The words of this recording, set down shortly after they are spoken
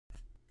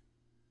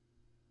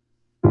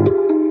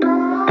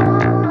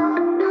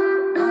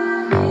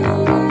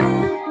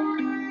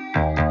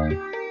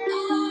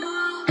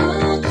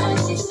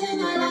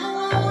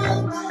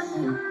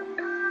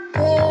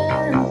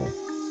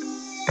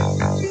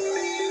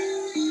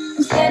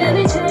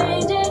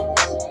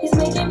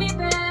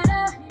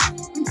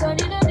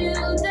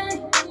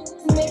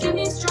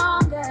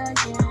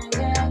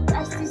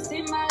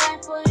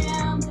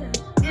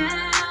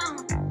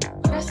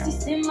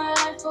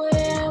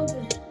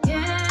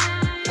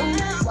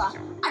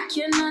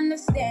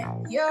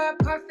understand. You're a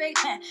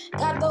perfect man.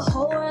 Got the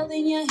whole world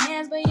in your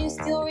hands, but you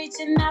still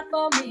reaching out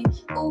for me.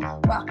 Ooh,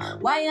 wow,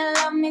 why you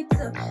love me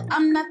too?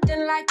 I'm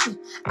nothing like you.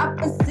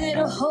 Opposite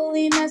of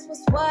holiness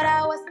was what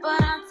I was,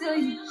 but until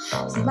you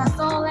see my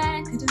soul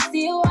and could you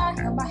see why?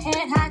 Hold my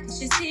head high, could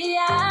you see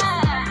I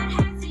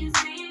had to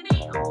see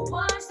me. Oh,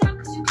 what's up,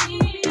 could you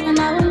keep me? And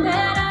I'm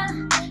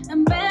better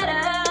and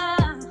better.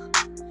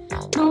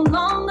 No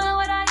longer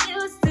what I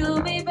used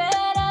to be better.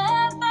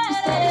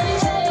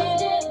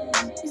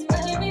 It's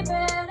making me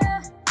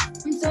better.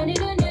 I'm turning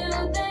a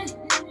new thing.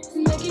 It's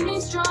making me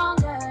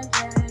stronger.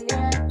 Yeah,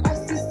 yeah.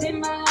 Christ is in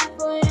my life,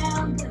 oh yeah,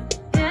 I'm good.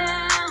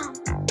 Yeah.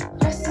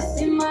 Christ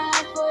is in my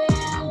life, oh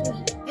yeah, I'm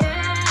good. Yeah.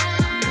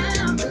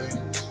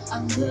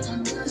 I'm good.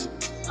 I'm good.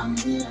 I'm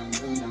good. I'm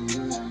good. I'm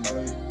good. I'm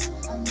good.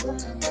 I'm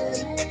good. I'm good.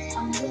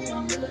 I'm good. I'm good.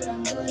 I'm good.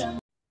 I'm good.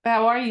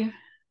 How are you?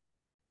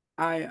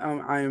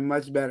 I am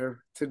much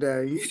better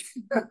today.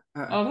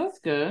 Oh, that's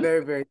good.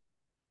 Very, very,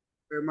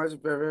 very much,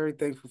 very, very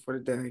thankful for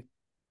the day.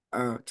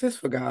 Just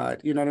for God,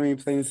 you know what I mean?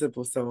 Plain and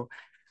simple. So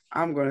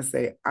I'm gonna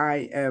say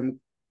I am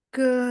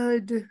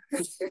good.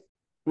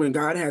 When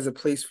God has a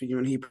place for you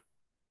and He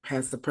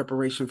has the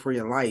preparation for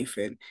your life,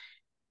 and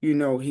you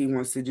know He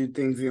wants to do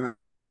things in your life.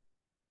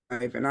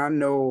 And I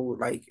know,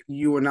 like,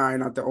 you and I are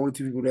not the only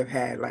two people that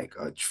have had like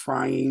a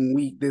trying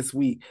week this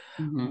week,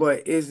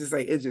 but it's just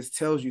like it just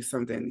tells you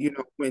something. You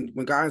know, when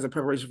God has a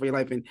preparation for your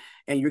life, and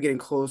you're getting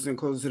closer and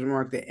closer to the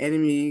mark, the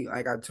enemy,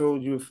 like I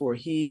told you before,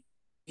 he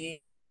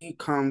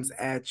comes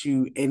at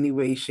you any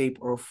way, shape,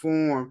 or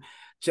form,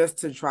 just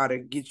to try to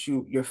get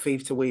your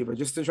faith to waver,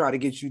 just to try to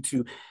get you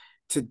to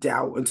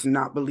doubt and to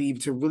not believe,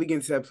 to really get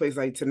into that place,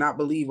 like to not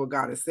believe what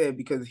God has said,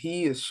 because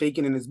He is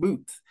shaking in His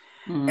boots.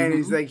 And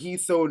it's like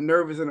he's so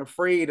nervous and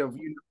afraid of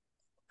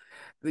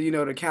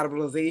the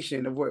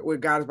capitalization of where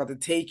God is about to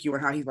take you,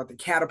 and how He's about to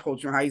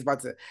catapult you, and how He's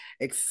about to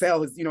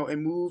excel,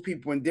 and move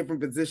people in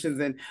different positions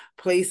and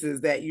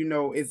places that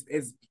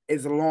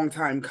is a long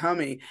time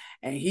coming,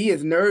 and he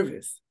is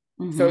nervous.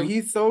 So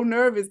he's so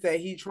nervous that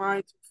he's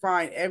trying to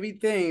find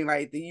everything,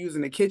 like they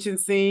using the kitchen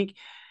sink.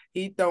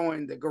 He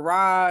throwing the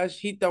garage,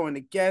 he throwing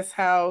the guest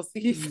house,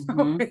 he's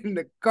throwing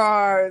the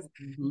cars,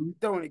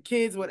 throwing the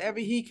kids, whatever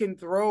he can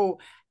throw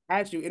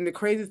at you. And the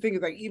craziest thing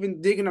is, like,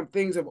 even digging up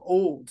things of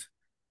old,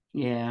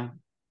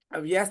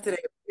 of yesterday,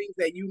 things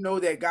that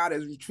that God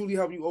has truly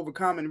helped you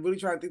overcome, and really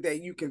trying to think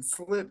that you can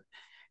slip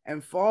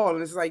and fall.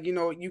 And it's like,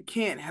 you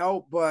can't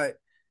help but,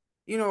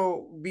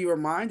 be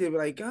reminded,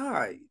 like,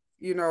 God,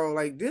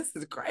 like, this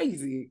is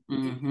crazy.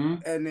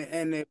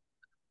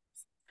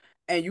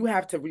 And you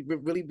have to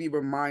really be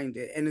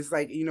reminded. And it's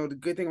like, the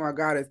good thing about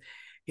God is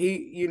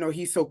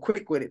he's so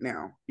quick with it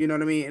now. You know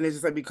what I mean? And it's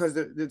just like, because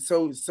it's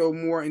so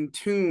more in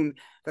tune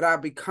that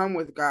I've become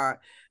with God,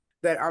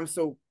 that I'm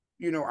so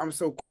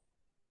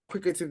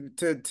quicker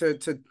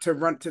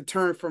to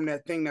turn from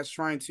that thing that's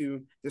trying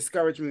to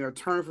discourage me, or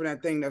turn from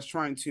that thing that's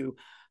trying to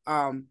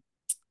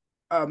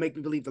make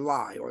me believe the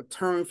lie, or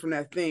turn from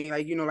that thing,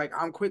 like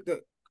I'm quick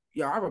to,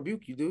 I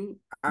rebuke you, dude.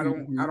 I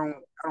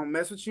don't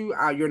mess with you.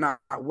 You're not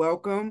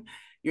welcome.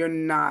 You're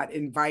not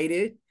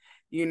invited.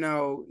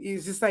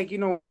 It's just like,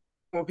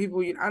 when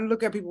people, I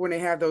look at people when they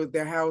have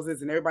their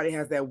houses, and everybody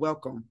has that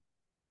welcome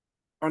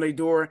on their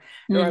door.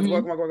 Everybody's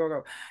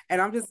welcome.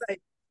 And I'm just like,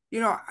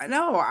 no,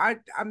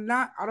 I'm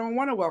not, I don't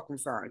want a welcome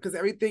sign, because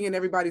everything and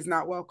everybody's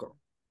not welcome.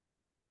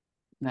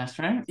 That's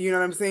right. You know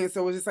what I'm saying?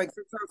 So it's just like,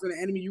 sometimes when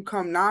the enemy, you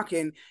come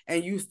knocking,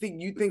 and you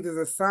think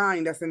there's a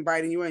sign that's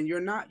inviting you in.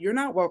 You're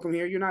not welcome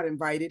here. You're not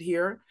invited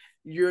here.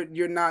 You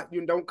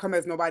don't come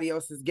as nobody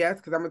else's guest,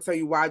 because I'm gonna tell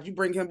you why'd you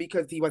bring him,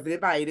 because he wasn't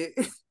invited.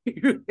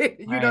 You know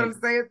what I'm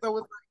saying? So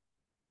it's like,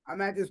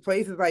 I'm at this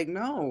place, it's like,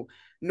 no,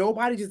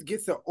 nobody just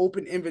gets an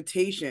open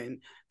invitation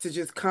to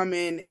just come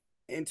in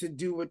and to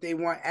do what they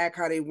want, act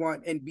how they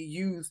want, and be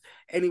used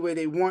any way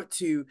they want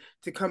to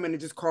come in and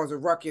just cause a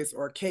ruckus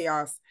or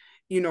chaos,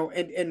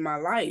 in my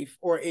life,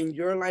 or in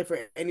your life, or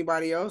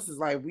anybody else's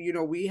life.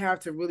 We have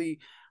to really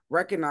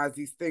recognize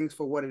these things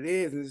for what it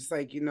is. And it's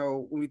like,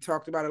 when we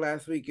talked about it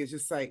last week, it's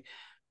just like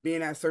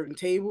being at certain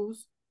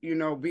tables,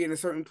 being in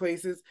certain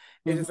places,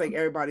 it's just like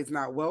everybody's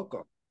not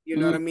welcome. You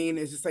know what I mean?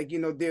 It's just like,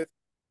 there's,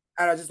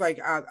 and I just like,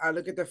 I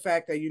look at the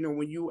fact that,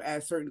 when you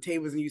at certain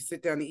tables and you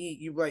sit down to eat,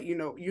 you like,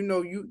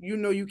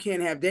 you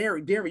can't have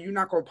dairy. You're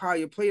not gonna pile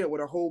your plate up with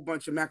a whole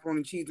bunch of macaroni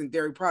and cheese and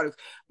dairy products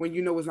when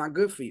it's not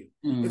good for you.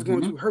 It's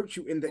going to hurt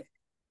you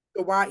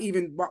so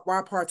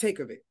why partake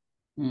of it?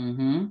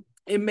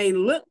 It may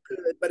look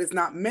good, but it's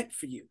not meant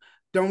for you.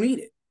 Don't eat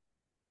it.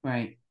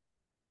 Right.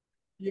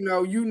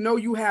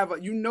 You have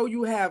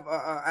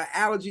a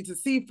allergy to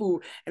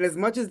seafood, and as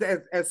much as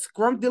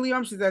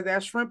scrumptious as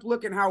that shrimp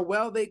look, and how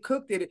well they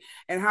cooked it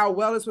and how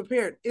well it's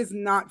prepared, it's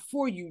not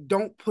for you.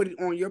 Don't put it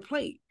on your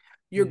plate.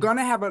 You're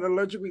gonna have an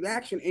allergic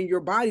reaction, and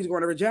your body's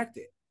going to reject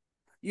it.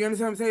 You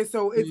understand what I'm saying?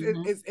 So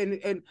it's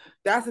and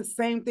that's the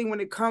same thing when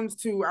it comes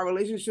to our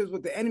relationships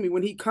with the enemy.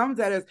 When he comes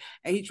at us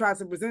and he tries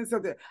to present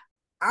something,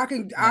 I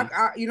can,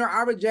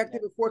 I reject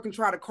it before it can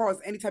try to cause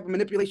any type of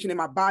manipulation in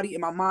my body,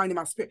 in my mind, in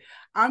my spirit.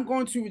 I'm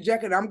going to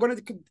reject it. I'm going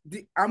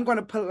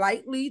to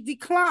politely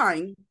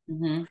decline.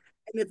 Mm-hmm.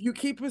 And if you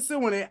keep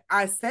pursuing it,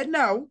 I said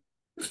no.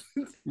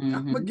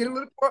 I'm gonna get a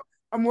little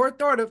more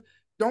authoritative.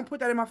 Don't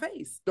put that in my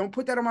face. Don't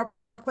put that on my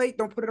plate.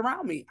 Don't put it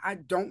around me. I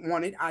don't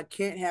want it. I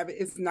can't have it.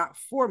 It's not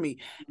for me,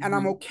 and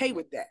I'm okay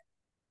with that.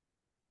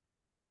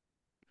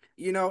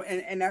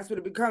 And that's what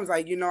it becomes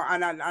like. And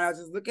I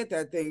just look at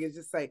that thing. It's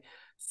just like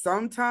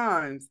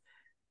sometimes,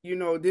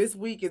 this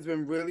week has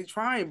been really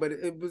trying, but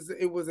it was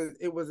a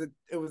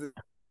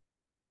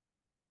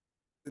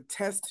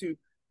test to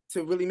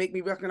really make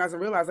me recognize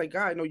and realize, like,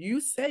 God, no, you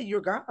say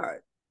you're God.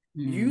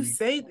 You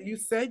say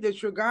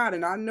that you're God.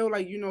 And I know,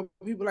 like,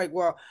 people like,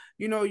 well,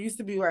 it used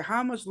to be like,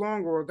 how much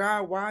longer, or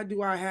God, why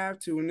do I have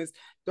to? And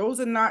those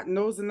are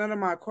none of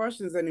my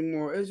questions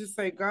anymore. It's just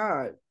like,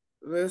 God,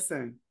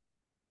 listen,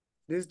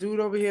 this dude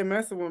over here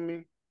messing with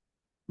me.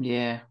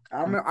 Yeah.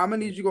 I'm gonna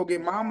need you to go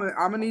get mama.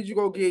 I'm gonna need you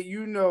to go get,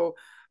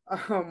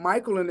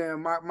 Michael and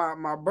them,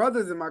 my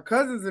brothers and my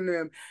cousins and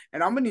them,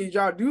 and I'm gonna need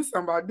y'all to do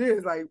something about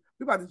this. Like,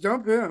 we about to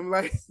jump him.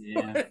 Like,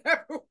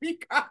 whatever we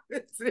got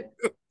to do.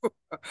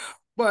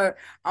 But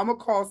I'm gonna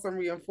call some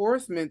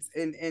reinforcements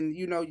and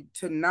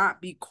to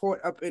not be caught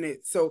up in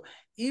it. So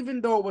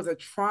even though it was a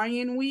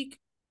trying week,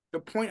 the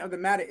point of the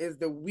matter is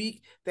the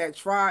week that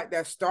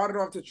started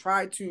off to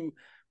try to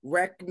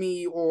wreck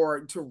me,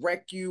 or to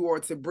wreck you, or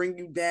to bring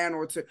you down,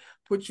 or to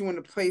put you in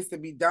a place to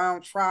be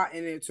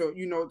downtrodden, and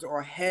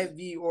or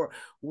heavy or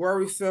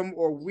worrisome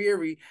or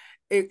weary.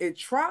 It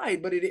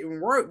tried, but it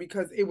didn't work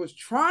because it was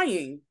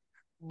trying.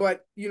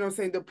 But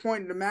the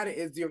point of the matter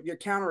is your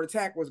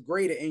counterattack was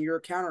greater, and your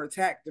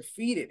counterattack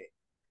defeated it.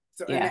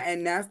 So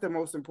and that's the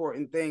most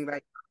important thing.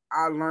 Like,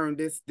 I learned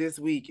this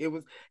week. It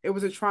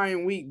was a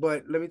trying week,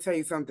 but let me tell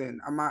you something.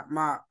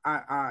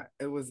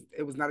 It was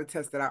not a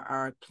test that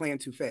I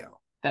planned to fail.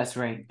 That's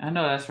right. I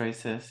know that's right,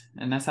 sis.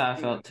 And that's how I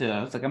felt too.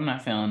 I was like, I'm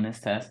not failing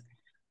this test.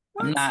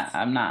 What?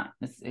 I'm not.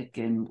 It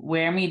can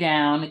wear me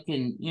down. It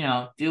can,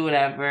 do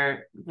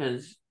whatever,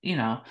 because,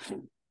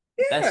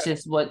 that's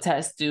just what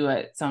tests do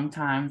at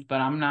sometimes, but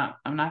I'm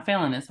not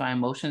failing this. My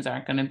emotions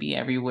aren't going to be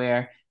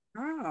everywhere.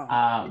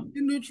 The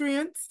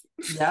nutrients.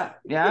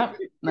 Yep.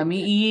 Let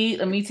me eat.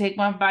 Let me take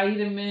my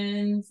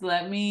vitamins.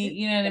 Let me,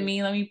 you know what I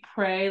mean? Let me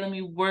pray. Let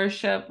me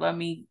worship. Let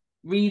me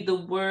read the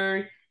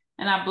word.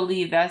 And I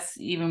believe that's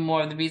even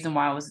more of the reason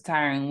why it was a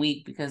tiring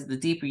week, because the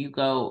deeper you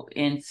go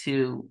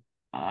into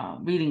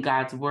reading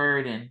God's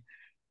word, and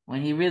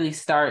when he really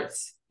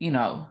starts,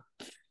 well,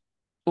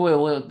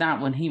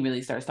 not when he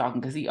really starts talking,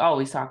 because he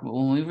always talks, but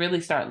when we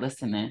really start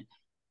listening,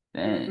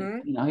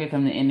 then here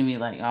come the enemy,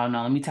 like, oh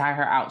no, let me tie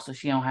her out so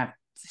she don't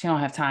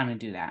have time to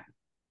do that.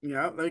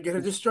 Yeah, let me get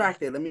her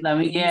distracted.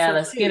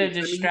 Let's get her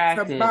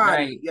distracted.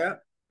 Right.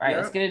 Yep. Right.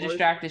 Let's get her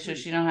distracted so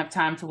she don't have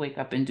time to wake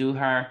up and do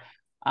her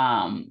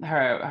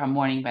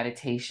morning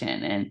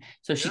meditation, and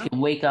so she can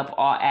wake up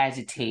all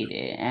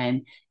agitated,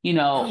 and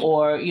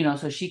or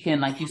so she can,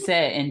 like you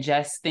said,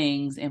 ingest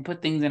things and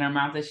put things in her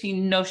mouth that she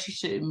knows she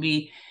shouldn't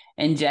be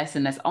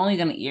ingesting. That's only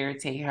going to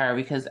irritate her,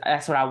 because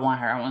that's what I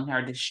want her. I want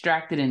her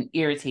distracted and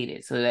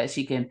irritated so that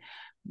she can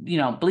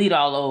bleed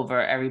all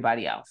over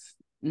everybody else.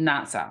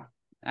 Not so.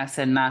 I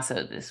said not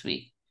so this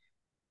week.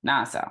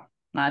 Not so.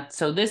 Not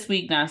so this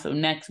week, not so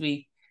next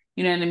week.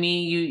 You know what I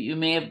mean? You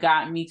may have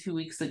gotten me 2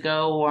 weeks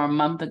ago or a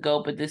month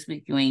ago, but this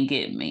week you ain't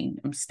getting me.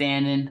 I'm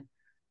stand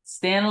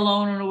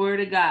alone on the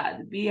word of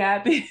God. Be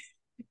happy.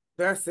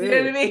 That's it. You know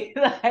what I mean?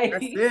 That's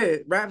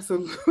it.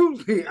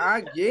 Absolutely.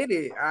 I get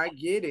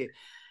it.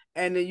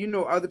 And then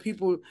other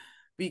people,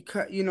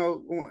 because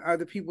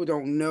other people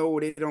don't know,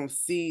 they don't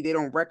see, they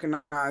don't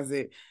recognize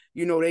it.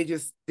 They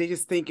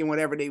just thinking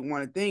whatever they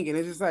want to think, and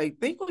it's just like,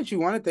 think what you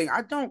want to think.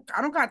 I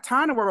don't got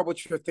time to worry about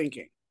what you're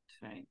thinking.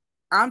 Right.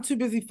 I'm too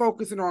busy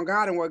focusing on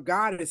God and what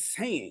God is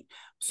saying.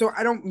 So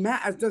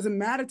it doesn't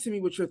matter to me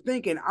what you're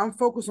thinking. I'm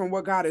focused on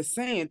what God is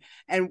saying,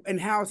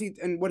 and how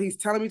and what he's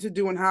telling me to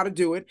do and how to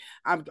do it.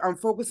 I'm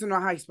focusing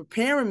on how he's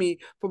preparing me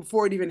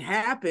before it even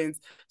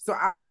happens. So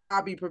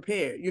I'll be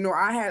prepared.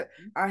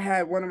 I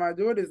had one of my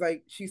daughters,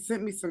 like, she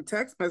sent me some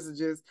text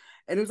messages,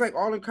 and it was like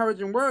all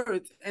encouraging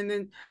words. And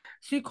then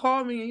she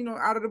called me,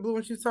 out of the blue,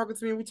 and she was talking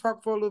to me, and we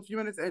talked for a few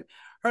minutes. And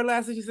her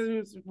last thing she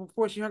said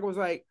before she hung up was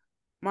like,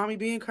 "Mommy,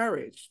 be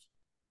encouraged."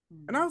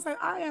 And I was like,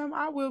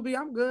 I will be.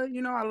 I'm good.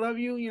 I love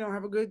you.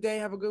 Have a good day.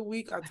 Have a good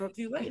week. I'll talk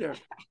to you later.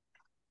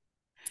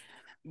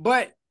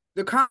 But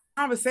the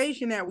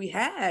conversation that we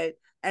had,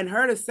 and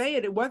her to say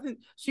it,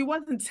 she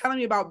wasn't telling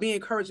me about being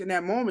encouraged in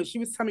that moment. She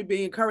was telling me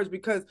being encouraged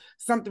because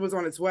something was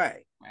on its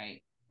way.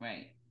 Right.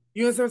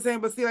 You know what I'm saying?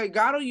 But see, like,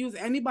 God will use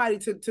anybody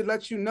to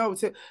let you know.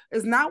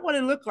 It's not what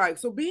it looked like.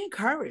 So be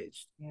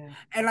encouraged. Yeah.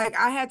 And like,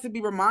 I had to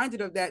be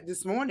reminded of that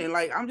this morning.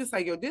 Like, I'm just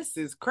like, yo, this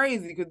is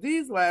crazy, because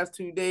these last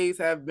 2 days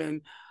have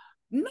been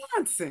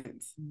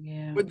nonsense.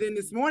 Yeah. But then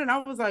this morning I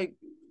was like,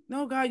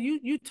 no, God,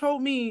 you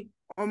told me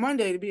on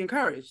Monday to be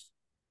encouraged.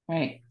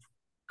 Right.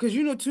 Because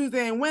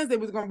Tuesday and Wednesday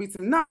was going to be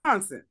some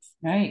nonsense.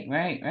 Right.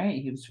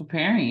 He was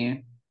preparing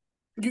you.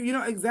 You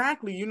know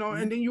exactly, and then I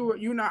had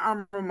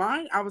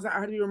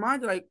to be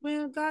reminded, like,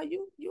 man, God,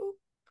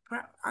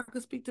 I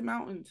could speak to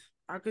mountains.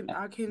 Yeah, they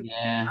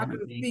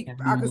can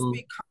I could move.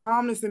 speak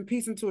calmness and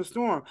peace into a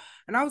storm.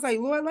 And I was like,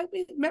 Lord, let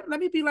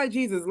me be like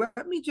Jesus.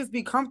 Let me just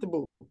be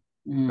comfortable.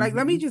 Like,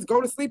 let me Mm-hmm. just go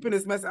to sleep in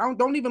this mess.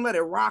 Don't even let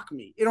it rock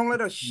me. It don't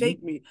let it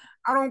shake me.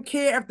 I don't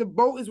care if the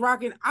boat is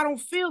rocking. I don't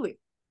feel it.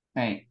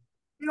 Right.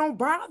 It don't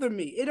bother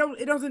me. It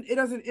doesn't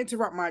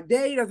interrupt my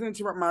day. It doesn't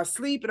interrupt my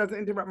sleep. It doesn't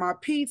interrupt my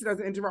peace. It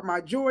doesn't interrupt my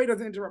joy. It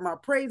doesn't interrupt my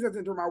praise. It doesn't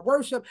interrupt my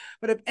worship.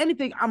 But if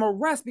anything, I'm a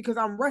rest because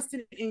I'm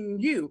resting in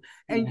you.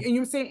 And, Yeah. and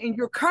you're saying, and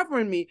you're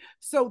covering me.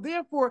 So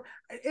therefore,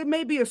 it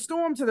may be a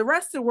storm to the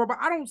rest of the world, but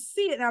I don't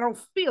see it and I don't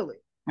feel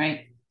it.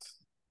 Right.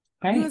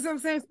 You know Right. what I'm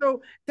saying?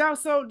 So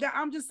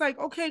I'm just like,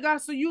 okay, God.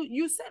 So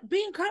you said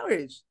be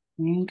encouraged.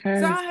 Be So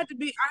encouraged. I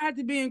had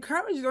to be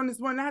encouraged on this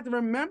one. I had to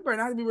remember and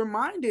I had to be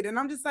reminded. And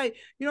I'm just like,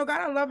 God,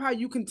 I love how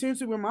you continue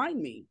to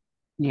remind me.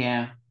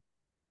 Yeah.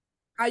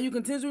 How you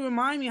continue to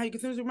remind me,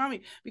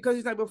 because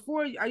it's like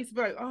before I used to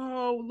be like,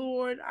 oh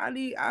Lord, I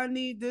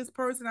need this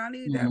person, I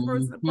need that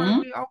person to pray for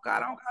Mm-hmm. me. Oh God,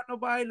 I don't got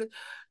nobody to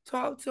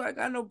talk to, I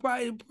got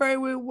nobody to pray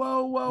with.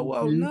 Whoa, whoa,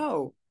 whoa. Mm-hmm.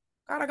 No.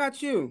 God, I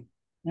got you.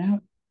 Yeah.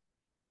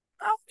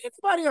 I don't need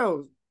anybody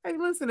else. Hey,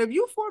 listen, if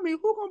you for me,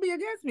 who gonna be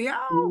against me? I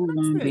Who's don't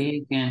gonna listen. be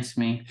against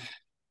me?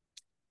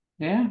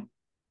 Yeah.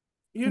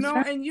 That's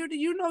right. And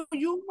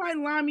you might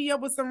line me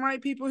up with some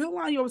right people. He'll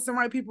line you up with some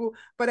right people,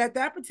 but at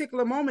that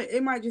particular moment,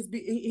 it might just be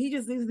he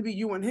just needs to be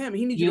you and him.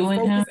 He needs you to You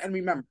and him. focus and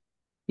remember.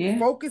 Yeah.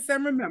 Focus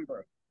and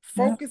remember.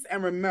 Yeah. Focus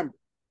and remember.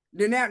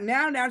 Then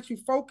now that you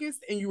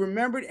focused and you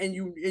remembered and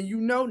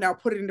you know, now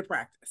put it into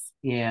practice.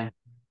 Yeah.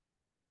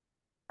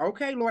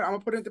 Okay, Lord, I'm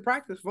gonna put it into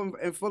practice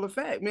in full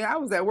effect. Man, I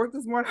was at work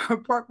this morning. I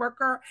parked my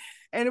car,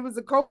 and it was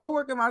a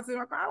coworker. I said,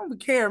 I don't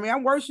care, man.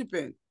 I'm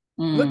worshiping.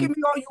 Look at Mm.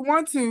 me all you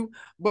want to,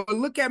 but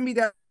look at me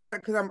that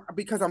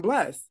because I'm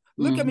blessed.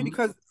 Look at me Mm-hmm.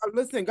 because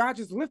listen, God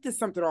just lifted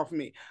something off of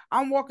me.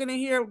 I'm walking in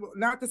here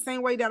not the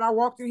same way that I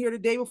walked in here the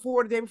day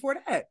before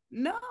that.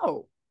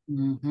 No.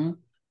 Mm-hmm.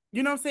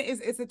 You know what I'm saying?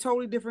 It's a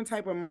totally different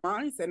type of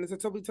mindset. And it's a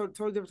totally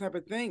different type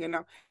of thing. And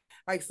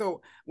like,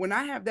 so when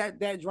I have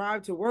that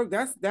drive to work,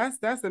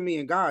 that's a me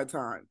and God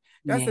time.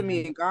 That's a Yeah.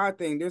 me and God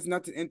thing. There's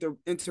nothing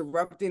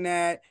interrupting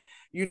that.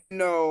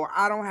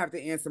 I don't have to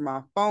answer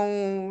my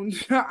phone.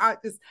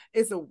 This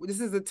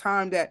is a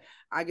time that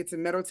I get to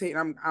meditate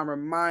and I'm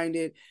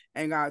reminded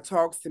and God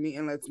talks to me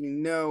and lets me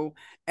know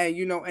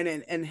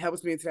and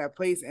helps me into that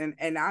place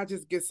and I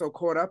just get so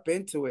caught up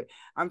into it.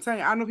 I'm telling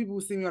you, I know people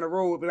who see me on the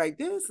road be like,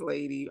 this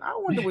lady, I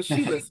wonder what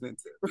she listening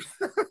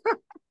to.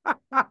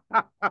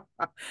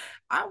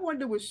 I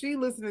wonder what she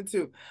listening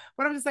to.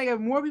 But I'm just saying, if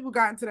more people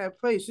got into that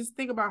place, just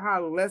think about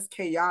how less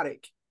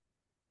chaotic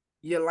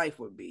your life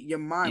would be, your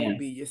mind Yeah. would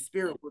be, your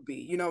spirit would be.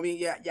 You know what I mean?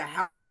 Yeah,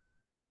 your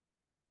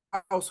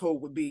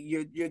household would be,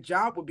 your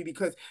job would be,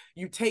 because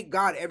you take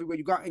God everywhere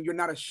you go, and you're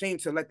not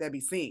ashamed to let that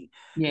be seen.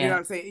 You know Yeah. what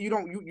I'm saying? You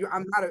don't.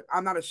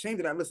 I'm not ashamed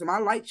of that. Listen, my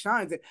light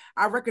shines, and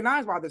I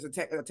recognize why this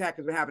attack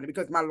has been happening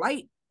because my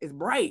light is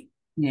bright.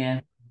 Yeah.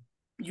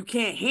 You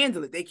can't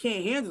handle it. They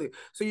can't handle it.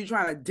 So you're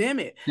trying to dim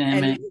it. Damn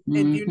And it.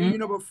 and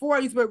Mm-hmm. before I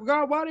used to be,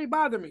 God, why they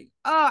bother me?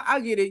 I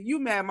get it. You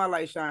mad my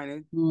light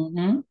shining.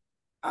 Mm-hmm.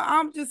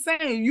 I'm just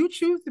saying, you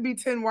choose to be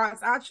 10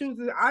 watts. I choose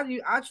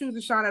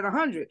to shine at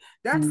 100.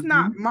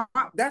 Mm-hmm.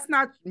 That's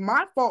not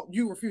my fault.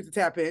 You refuse to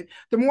tap in.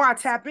 The more I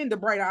tap in, the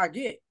brighter I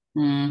get.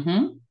 Mm-hmm.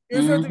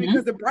 You know, Mm-hmm.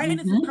 because the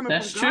brightness is Mm-hmm. coming from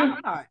That's true.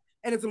 God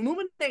and it's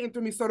illuminating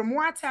through me. So the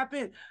more I tap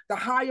in, the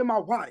higher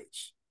my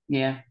wattage.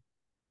 Yeah.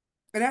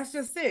 And that's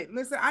just it.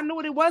 Listen, I knew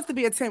what it was to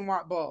be a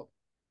 10-watt bulb.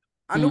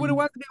 I knew what it Mm-hmm.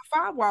 was to be a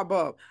 5-watt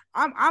bulb.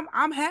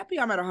 I'm happy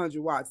I'm at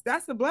 100 watts.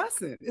 That's a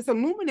blessing. It's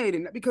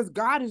illuminating because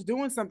God is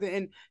doing something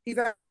and he's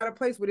at a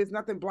place where there's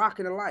nothing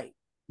blocking the light.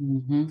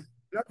 Mm-hmm.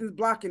 Nothing's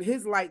blocking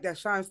his light that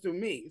shines through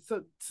me.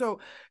 So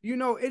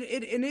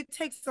it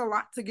takes a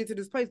lot to get to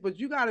this place, but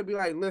you got to be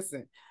like,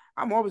 listen,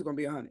 I'm always going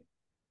to be 100.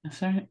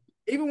 That's right.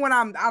 Even when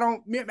I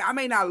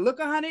may not look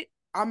 100,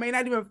 I may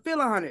not even feel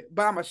 100,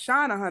 but I'm a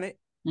shine 100.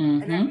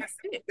 And Mm-hmm. that's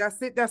it.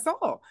 That's it. That's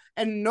all.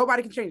 And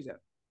nobody can change that.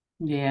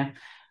 Yeah.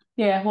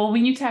 Yeah. Well,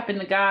 when you tap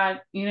into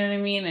God, you know what I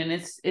mean? And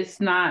it's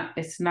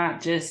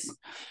not just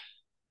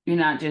you're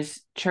not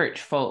just church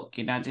folk,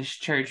 you're not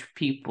just church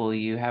people.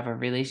 You have a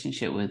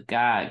relationship with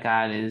God.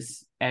 God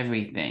is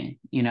everything.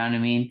 You know what I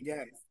mean?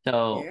 Yes.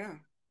 So Yeah.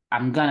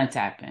 I'm gonna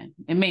tap in.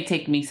 It may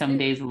take me some Yeah.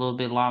 days a little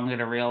bit longer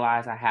to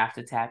realize I have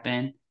to tap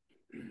in,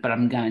 but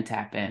I'm gonna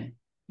tap in.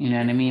 You know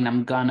what I mean?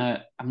 I'm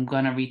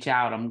gonna reach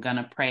out. I'm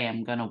gonna pray.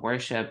 I'm gonna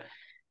worship.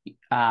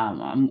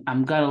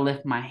 I'm gonna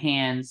lift my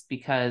hands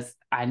because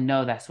I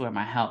know that's where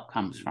my help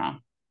comes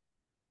from.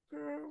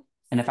 Girl,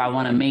 And if I say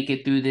want to that. make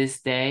it through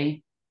this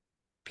day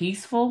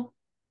peaceful,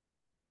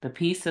 the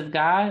peace of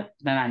God,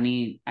 then I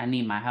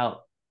need my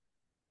help.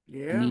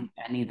 Yeah.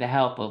 I need the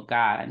help of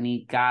God. I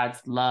need God's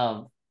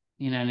love.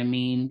 You know what I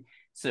mean?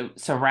 So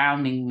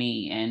surrounding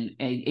me and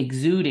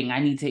exuding. I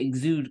need to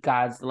exude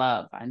God's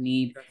love. I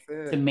need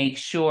That's to it. make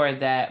sure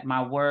that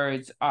my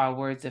words are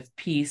words of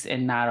peace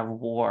and not of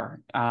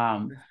war.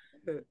 That's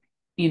it.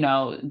 you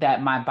know,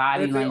 that my And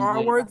body if they are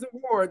language. words of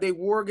war, they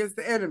war against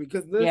the enemy.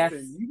 Because Yes,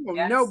 listen, you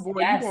gonna know, yes, boy,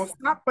 you gonna yes,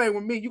 stop playing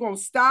with me. You gonna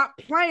stop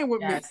playing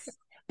with me. yes.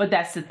 But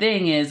that's the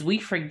thing is we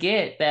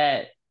forget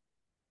that,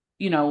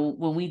 you know,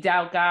 when we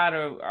doubt God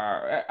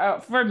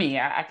or for me,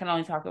 I can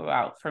only talk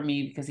about for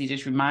me because he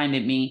just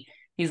reminded me,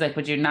 he's like,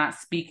 but you're not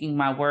speaking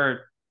my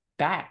word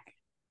back.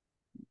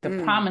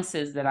 The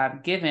promises that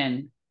I've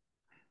given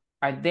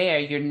are there,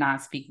 you're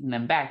not speaking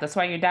them back. That's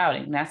why you're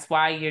doubting. That's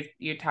why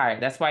you're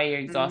tired. That's why you're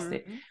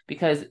exhausted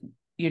because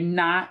you're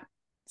not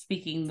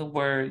speaking the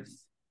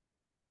words,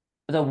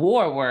 the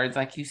war words,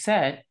 like you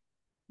said,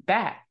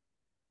 back.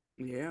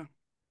 Yeah,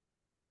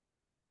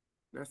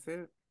 that's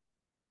it.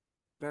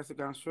 That's the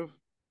God's truth.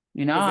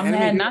 You know, Because the I'm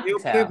enemy, mad not to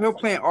tell. he'll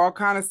plant all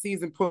kind of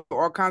seeds and put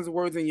all kinds of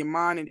words in your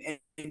mind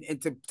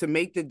and to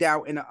make the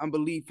doubt and the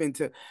unbelief and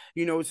to,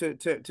 you know, to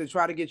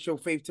try to get your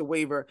faith to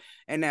waver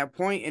and that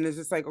point. And it's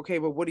just like, okay,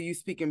 but what are you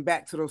speaking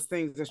back to those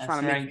things that's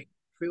trying to make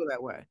you feel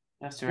that way?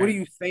 That's What are right.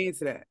 you saying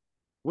to that?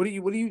 What are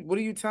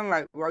you telling?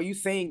 Like, are you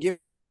saying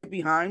get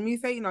behind me?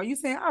 Say, you know, you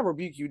saying I'll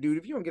rebuke you, dude,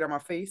 if you don't get out my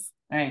face.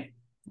 Right.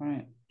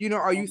 Right. You know,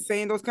 are you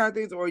saying those kind of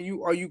things, or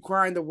are you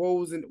crying the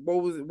woes and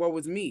what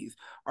was me's?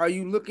 Are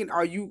you looking?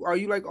 Are you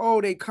like,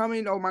 oh, they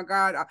coming? Oh my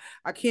God,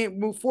 I can't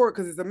move forward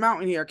because there's a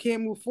mountain here. I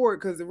can't move forward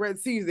because the Red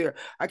Sea's there.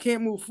 I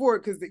can't move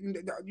forward because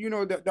you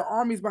know the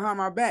army's behind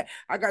my back.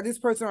 I got this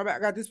person on my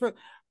back. I got this person.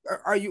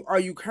 Are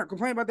you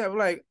complaining about that?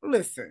 Like,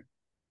 listen,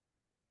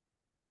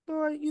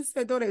 Lord, you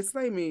said though they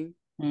slay me,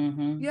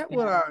 yet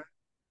will I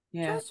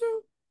trust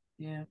you?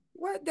 Yeah.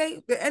 What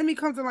the enemy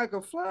comes in like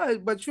a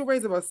flood, but you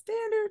raise up a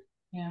standard.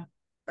 Yeah.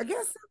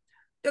 Against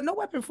no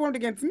weapon formed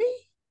against me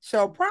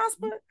shall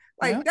prosper.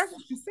 Like that's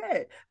what you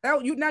said.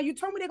 That you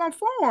told me they're gonna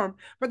form,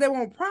 but they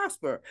won't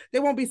prosper. They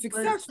won't be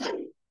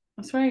successful.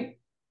 That's right.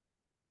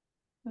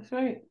 That's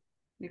right.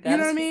 You know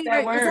what I mean?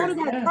 Like, it's only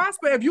gonna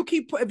prosper if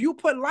you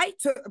put light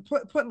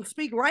to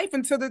speak life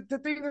into the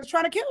thing that's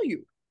trying to kill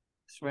you.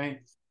 That's right.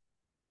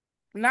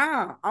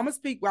 Nah, I'm gonna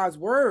speak God's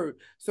word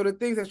so the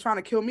things that's trying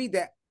to kill me,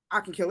 that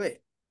I can kill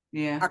it.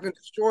 Yeah. I can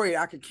destroy it.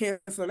 I can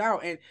cancel it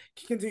out and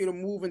continue to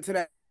move into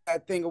that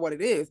thing of what it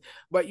is.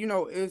 But you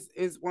know, is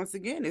once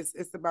again,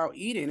 it's about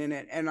eating.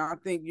 And I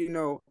think, you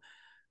know,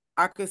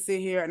 I could sit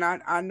here and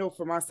I know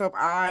for myself,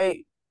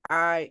 I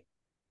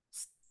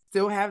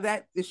still have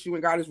that issue,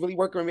 and God is really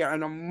working on me,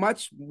 and I'm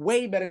much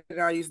way better than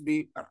I used to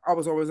be. I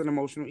was always an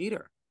emotional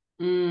eater.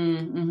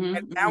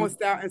 And now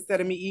instead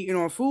of me eating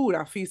on food,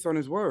 I feast on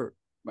his word.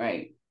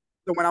 Right.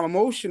 So when I'm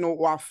emotional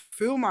or I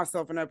feel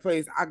myself in that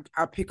place,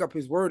 I pick up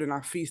his word and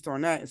I feast on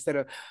that instead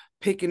of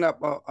picking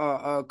up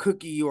a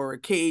cookie or a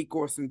cake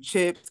or some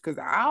chips, because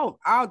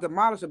I'll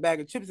demolish a bag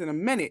of chips in a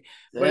minute.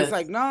 But it's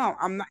like, no,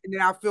 I'm not. And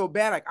then I feel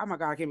bad, like, oh my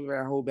God, I can't believe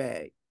that whole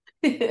bag.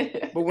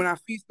 But when I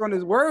feast on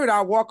his word,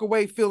 I walk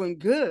away feeling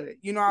good.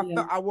 You know,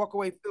 I walk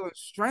away feeling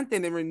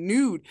strengthened and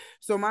renewed.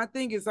 So my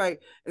thing is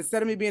like,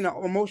 instead of me being an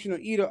emotional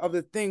eater of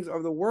the things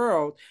of the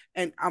world,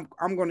 and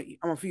I'm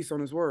gonna feast on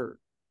his word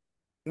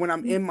when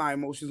I'm in my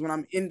emotions, when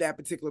I'm in that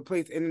particular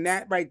place. And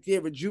that right there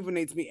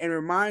rejuvenates me and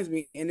reminds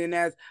me. And then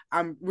as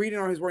I'm reading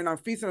on his word and I'm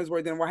feasting on his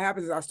word, then what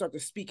happens is I start to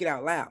speak it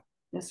out loud.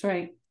 That's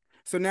right.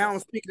 So now I'm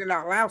speaking it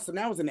out loud. So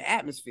now it's in the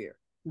atmosphere.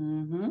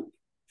 And,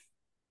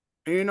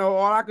 you know,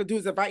 all I could do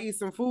is if I eat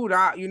some food,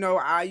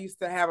 I used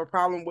to have a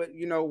problem with,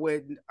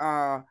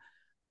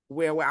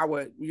 where I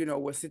would,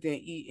 would sit there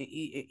and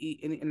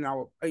eat and I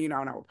would, and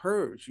I would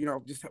purge,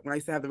 just when I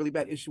used to have the really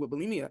bad issue with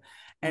bulimia.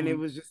 And it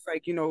was just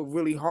like,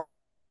 really hard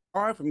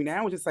for me.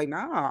 Now it's just like,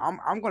 nah,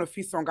 I'm gonna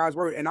feast on God's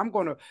word, and I'm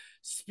gonna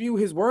spew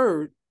his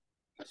word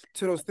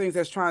to those things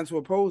that's trying to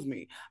oppose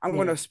me. I'm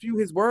gonna spew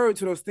his word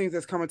to those things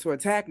that's coming to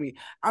attack me.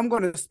 I'm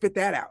gonna spit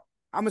that out.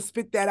 I'm gonna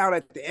spit that out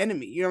at the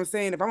enemy. You know what I'm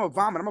saying? If I'm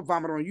gonna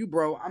vomit on you,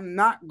 bro. I'm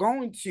not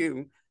going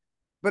to,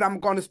 but I'm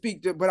gonna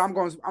I'm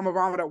gonna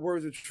vomit out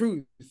words of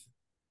truth,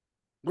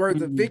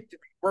 words of victory,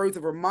 words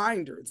of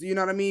reminders, you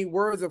know what I mean?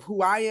 Words of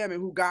who I am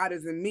and who God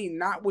is in me,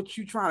 not what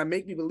you trying to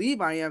make me believe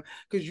I am,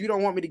 because you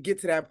don't want me to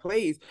get to that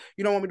place.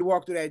 You don't want me to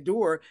walk through that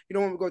door. You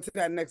don't want me to go to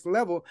that next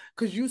level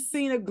because you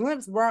seen a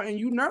glimpse, bro, and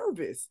you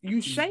nervous. You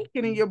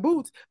shaking in your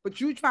boots,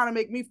 but you trying to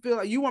make me feel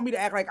like you want me to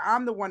act like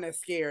I'm the one that's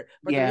scared.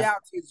 But the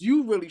reality is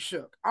you really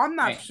shook. I'm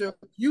not shook.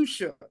 You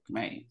shook.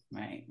 Right.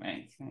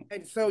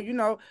 And so,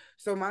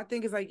 so my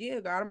thing is like, yeah,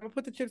 God, I'm going to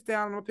put the chips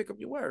down. I'm going to pick up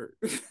your word.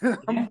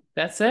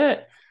 That's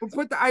it. We'll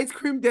put the ice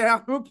cream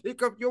down. We'll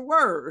pick up your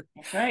word.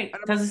 That's right.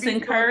 Because it's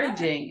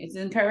encouraging. It's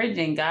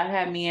encouraging. God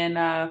had me in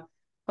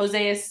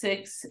Hosea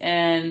 6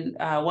 and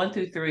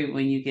 1-3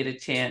 when you get a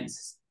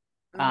chance.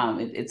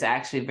 It's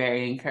actually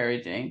very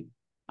encouraging.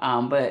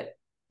 But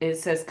it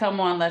says, come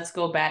on, let's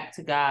go back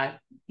to God.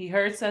 He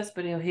hurts us,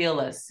 but he'll heal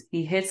us.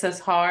 He hits us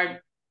hard,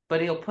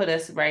 but he'll put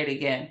us right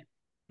again.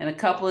 In a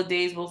couple of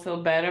days, we'll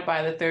feel better.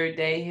 By the third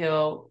day,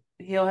 he'll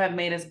have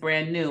made us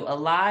brand new,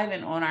 alive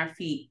and on our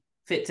feet,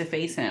 fit to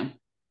face him.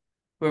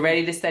 We're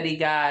ready to study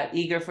God,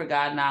 eager for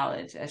God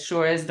knowledge. As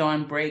sure as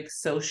dawn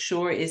breaks, so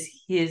sure is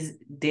his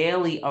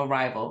daily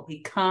arrival.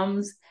 He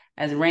comes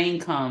as rain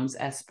comes,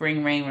 as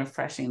spring rain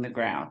refreshing the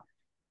ground.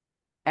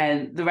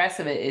 And the rest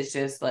of it is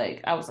just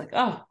like, I was like,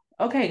 oh,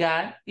 okay,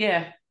 God.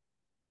 Yeah.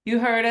 You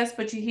heard us,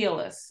 but you heal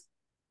us.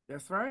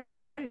 That's right.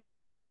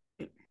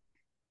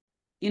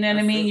 You know what I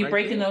That's mean? it You're right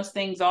breaking there. those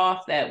things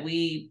off that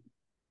we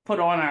put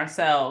on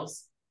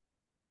ourselves.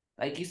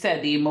 Like you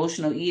said, the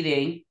emotional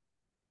eating.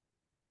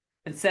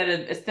 Instead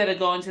of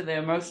going to the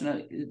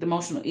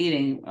emotional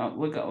eating,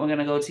 we're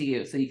gonna go to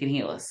you so you can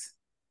heal us.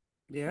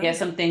 Yeah, Yeah.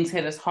 some things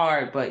hit us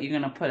hard, but you're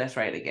gonna put us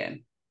right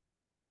again.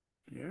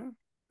 Yeah.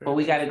 But Very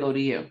we much got to so. go to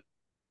you.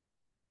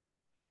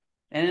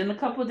 And in a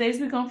couple of days,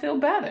 we're gonna feel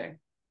better.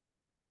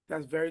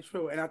 That's very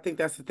true. And I think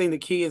that's the thing. The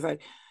key is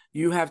like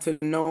you have to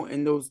know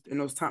in those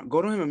times,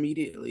 go to him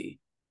immediately.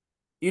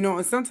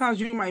 And sometimes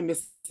you might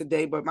miss a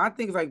day, but my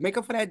thing is like make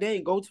up for that day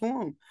and go to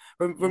him.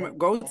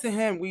 Go to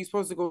him. We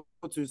supposed to go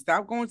to.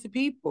 Stop going to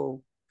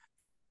people.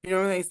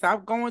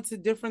 Stop going to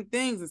different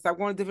things and stop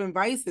going to different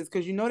vices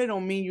because they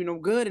don't mean you no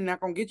good and not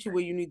gonna get you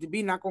where you need to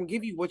be, not gonna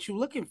give you what you're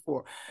looking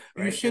for.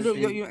 You Right. should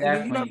Because have, they and then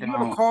definitely you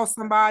ever don't. call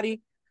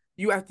somebody,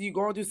 after you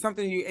go through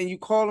something, and you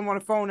call them on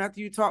the phone after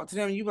you talk to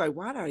them, and you be like,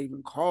 why did I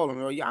even call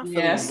them? Or y'all feel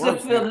Yeah, I even still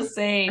worse feel now. the And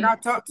same. I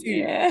talk to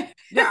you. Yeah.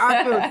 Yeah,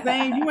 I feel the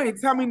same. You ain't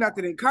tell me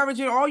nothing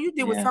encouraging. All you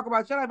did was Yeah. talk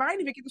about your life. I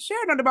didn't even get to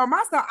share nothing about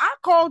myself. I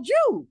called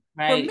you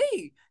for Right.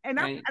 me. And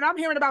Right. I'm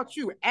hearing about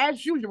you.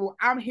 As usual,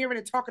 I'm hearing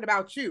and talking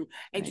about you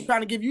and Right.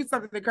 trying to give you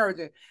something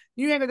encouraging.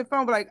 You ain't got the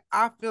phone, but like,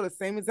 I feel the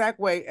same exact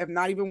way, if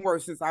not even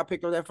worse, since I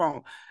picked up that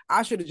phone.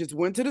 I should have just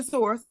went to the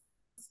source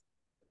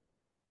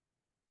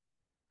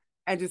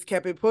and just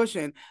kept it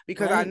pushing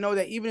because I Right. know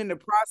that even in the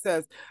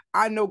process,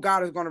 I know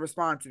God is going to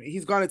respond to me.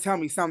 He's going to tell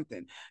me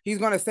something. He's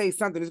going to say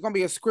something. There's going to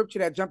be a scripture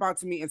that jump out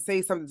to me and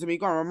say something to me.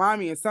 He's going to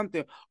remind me of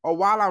something. Or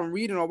while I'm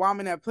reading or while I'm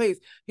in that place,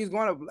 he's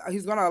going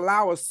to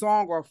allow a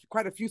song or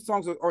quite a few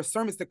songs or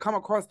sermons to come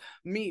across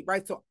me,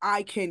 right? So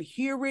I can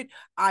hear it,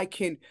 I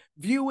can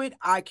view it,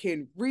 I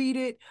can read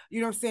it,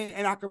 you know what I'm saying?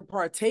 And I can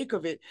partake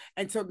of it.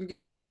 And so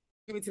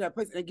me to that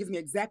place and it gives me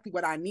exactly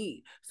what I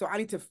need. So I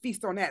need to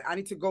feast on that. I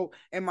need to go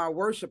in my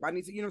worship. I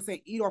need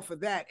to, eat off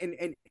of that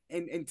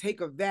and take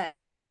of that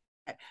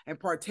and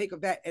partake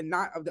of that and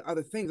not of the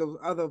other things, those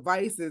other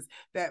vices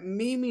that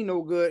mean me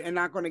no good and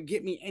not going to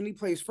get me any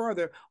place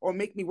further or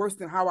make me worse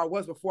than how I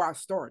was before I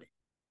started.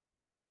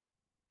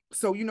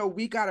 So,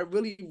 we got to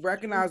really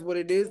recognize what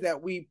it is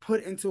that we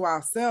put into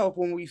ourselves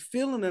when we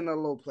feeling in a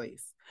low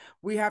place.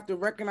 We have to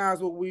recognize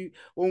when we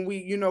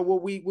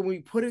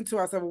put into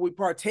ourselves, what we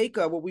partake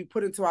of, what we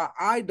put into our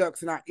eye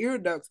ducts and our ear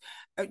ducts,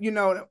 and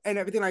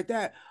everything like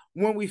that.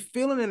 When we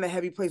feeling in a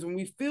heavy place, when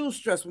we feel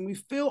stressed, when we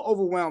feel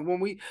overwhelmed, when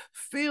we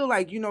feel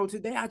like,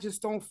 today I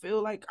just don't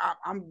feel like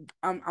I'm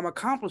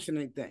accomplishing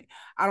anything.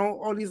 I don't.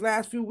 All these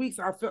last few weeks,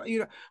 I feel,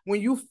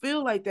 when you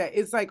feel like that,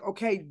 it's like,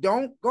 okay,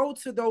 don't go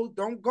to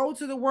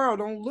the world,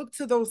 don't look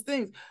to those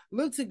things,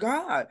 look to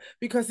God,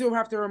 because he'll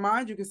have to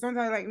remind you, because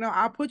sometimes like, no,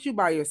 I'll put you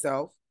by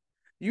yourself.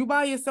 You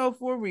by yourself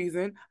for a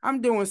reason. I'm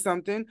doing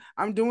something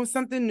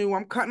new.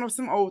 I'm cutting off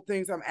some old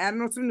things. I'm adding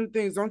on some new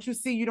things. Don't you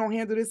see you don't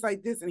handle this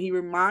like this? And he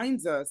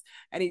reminds us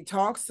and he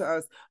talks to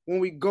us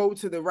when we go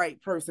to the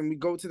right person, we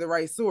go to the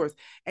right source.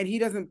 And he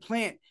doesn't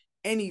plant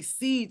any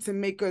seed to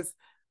make us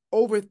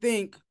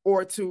overthink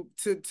or to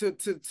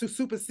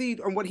supersede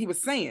on what he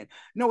was saying.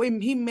 No,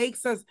 he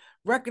makes us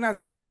recognize,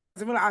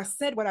 I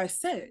said what I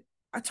said.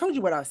 I told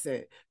you what I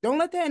said. Don't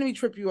let the enemy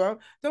trip you up.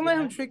 Don't let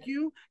him trick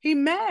you. He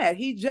mad.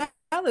 He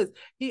jealous.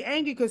 He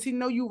angry because he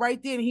know you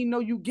right there and he know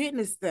you getting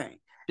this thing.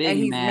 Big and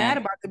he's mad mad.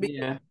 about the big.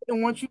 Yeah. He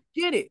didn't want you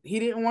to get it. He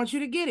didn't want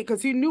you to get it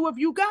because he knew if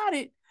you got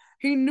it,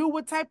 he knew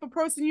what type of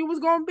person you was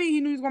gonna be.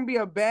 He knew he was gonna be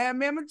a bad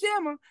mamma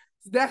jamma.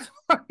 So that's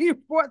why he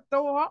fought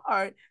so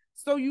hard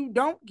so you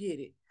don't get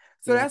it.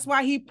 So that's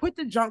why he put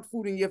the junk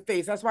food in your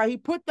face. That's why he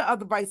put the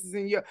other vices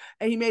in your,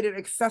 and he made it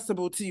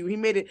accessible to you. He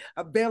made it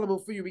available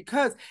for you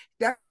because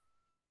that's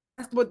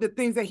what the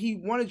things that he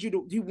wanted you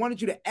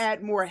to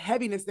add more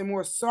heaviness and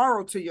more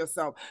sorrow to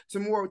yourself,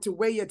 to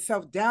weigh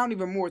yourself down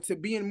even more, to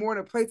be in more in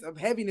a place of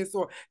heaviness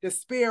or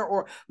despair,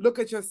 or look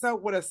at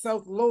yourself with a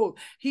self-loathe.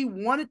 He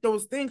wanted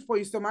those things for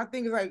you. So my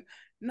thing is like,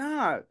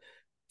 nah.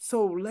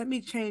 So let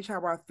me change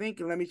how I think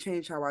and let me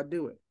change how I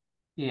do it.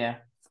 Yeah.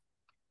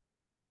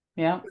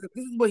 Yeah. If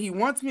this is what he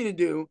wants me to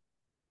do,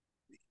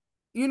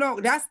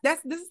 this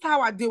is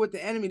how I deal with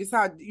the enemy. This is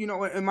how,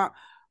 in my,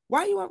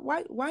 why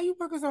you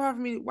working so hard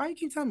for me? Why you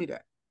keep telling me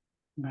that?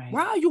 Right.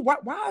 Why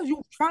are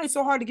you trying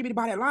so hard to get me to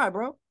buy that lie,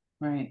 bro?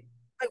 Right.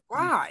 Like,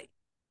 why?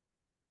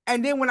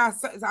 And then when I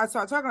start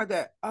talking like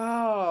that,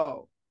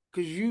 oh,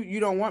 because you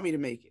don't want me to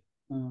make it.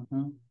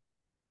 Mm-hmm.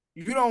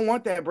 You don't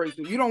want that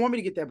breakthrough. You don't want me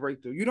to get that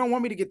breakthrough. You don't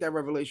want me to get that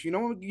revelation.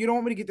 You don't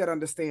want me to get that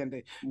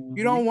understanding. Mm-hmm.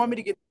 You don't want me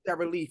to get that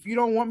relief. You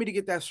don't want me to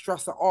get that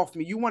stressor off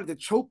me. You wanted to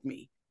choke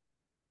me.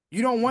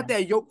 You don't want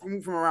that yoke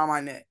removed from around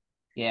my neck.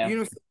 Yeah.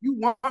 You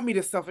want me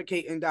to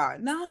suffocate and die.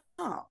 No.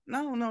 I'm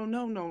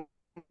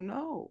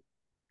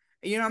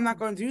not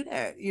going to do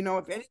that.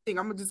 If anything,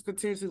 I'm going to just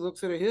continuously look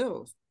to the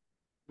hills,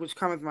 which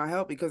cometh my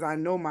help, because I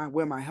know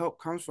where my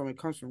help comes from. It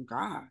comes from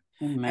God.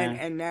 Amen.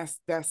 And that's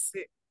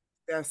it.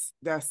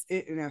 that's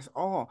it, and that's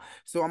all.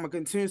 So I'm gonna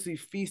continuously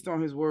feast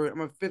on His word. I'm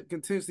gonna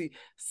continuously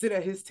sit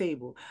at His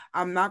table.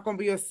 I'm not gonna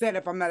be upset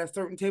if I'm not at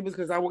certain tables,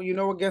 because you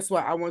know what? Guess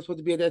what? I wasn't supposed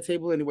to be at that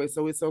table anyway,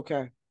 so it's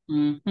okay.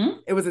 Mm-hmm.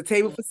 It was a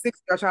table for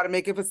 6. I tried to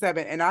make it for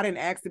 7, and I didn't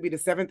ask to be the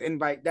 7th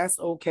invite. That's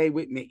okay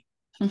with me.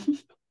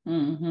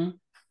 Mm-hmm.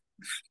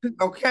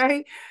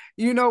 Okay,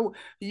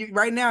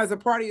 right now is a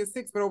party of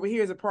 6, but over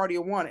here is a party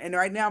of 1, and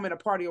right now I'm in a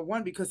party of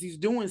 1 because He's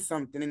doing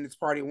something in this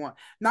party of 1.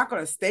 Not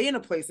going to stay in a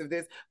place of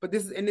this, but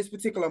this is in this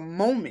particular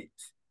moment,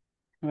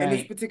 in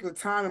this particular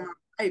time in my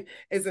life,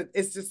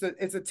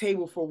 it's a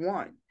table for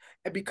 1.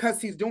 And because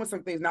He's doing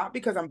some things, not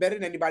because I'm better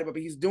than anybody, but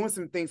He's doing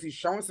some things, He's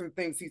showing some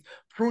things, He's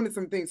pruning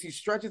some things, He's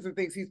stretching some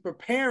things, He's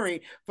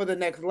preparing for the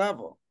next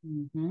level.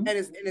 Mm-hmm. And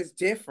it's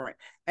different,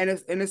 and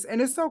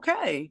it's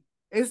okay.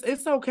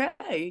 It's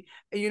okay.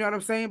 You know what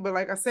I'm saying? But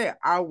like I said,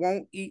 I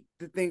won't eat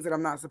the things that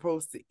I'm not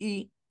supposed to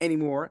eat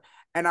anymore,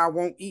 and I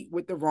won't eat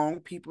with the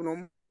wrong people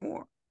no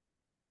more.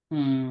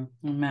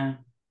 Amen.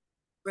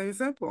 Plain and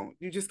simple.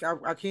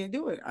 I can't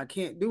do it. I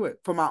can't do it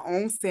for my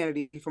own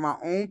sanity, for my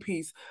own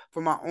peace,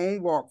 for my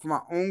own walk, for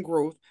my own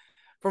growth,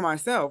 for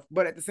myself.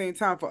 But at the same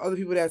time, for other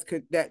people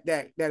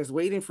that is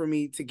waiting for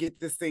me to get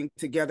this thing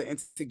together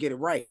and to get it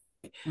right.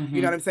 Mm-hmm.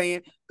 You know what I'm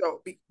saying?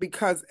 So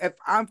because if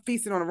I'm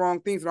feasting on the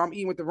wrong things, or I'm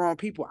eating with the wrong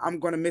people, I'm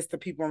going to miss the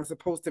people I'm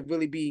supposed to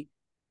really be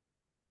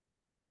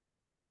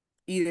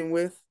eating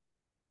with,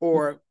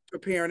 or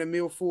preparing a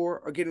meal for,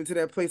 or getting to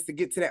that place to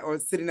get to that, or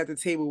sitting at the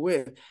table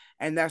with.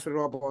 And that's what it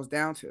all boils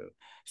down to.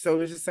 So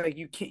it's just like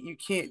you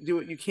can't do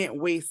it. You can't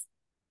waste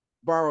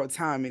borrowed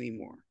time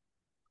anymore.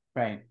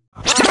 Right.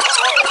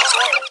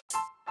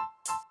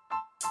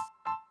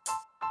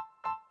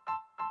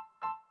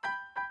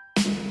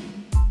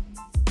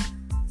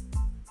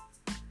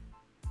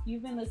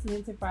 You've been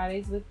listening to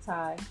Fridays with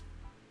Ty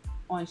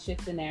on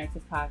Shift the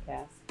Narrative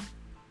podcast.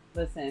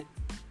 Listen,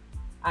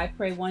 I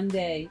pray one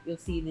day you'll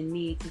see the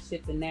need to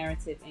shift the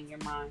narrative in your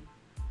mind.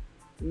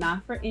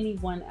 Not for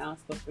anyone else,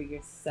 but for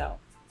yourself.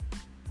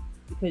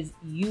 Because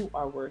you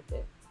are worth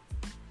it.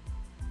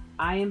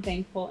 I am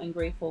thankful and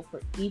grateful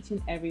for each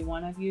and every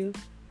one of you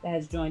that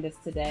has joined us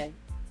today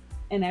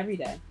and every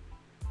day.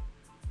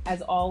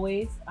 As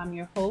always, I'm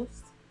your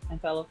host and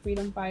fellow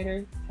freedom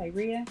fighter,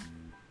 Tyria.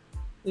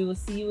 We will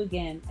see you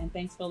again, and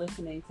thanks for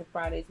listening to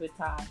Fridays with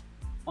Ty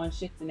on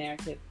Shift the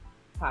Narrative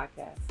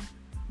podcast.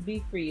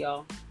 Be free,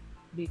 y'all.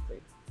 Be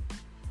free.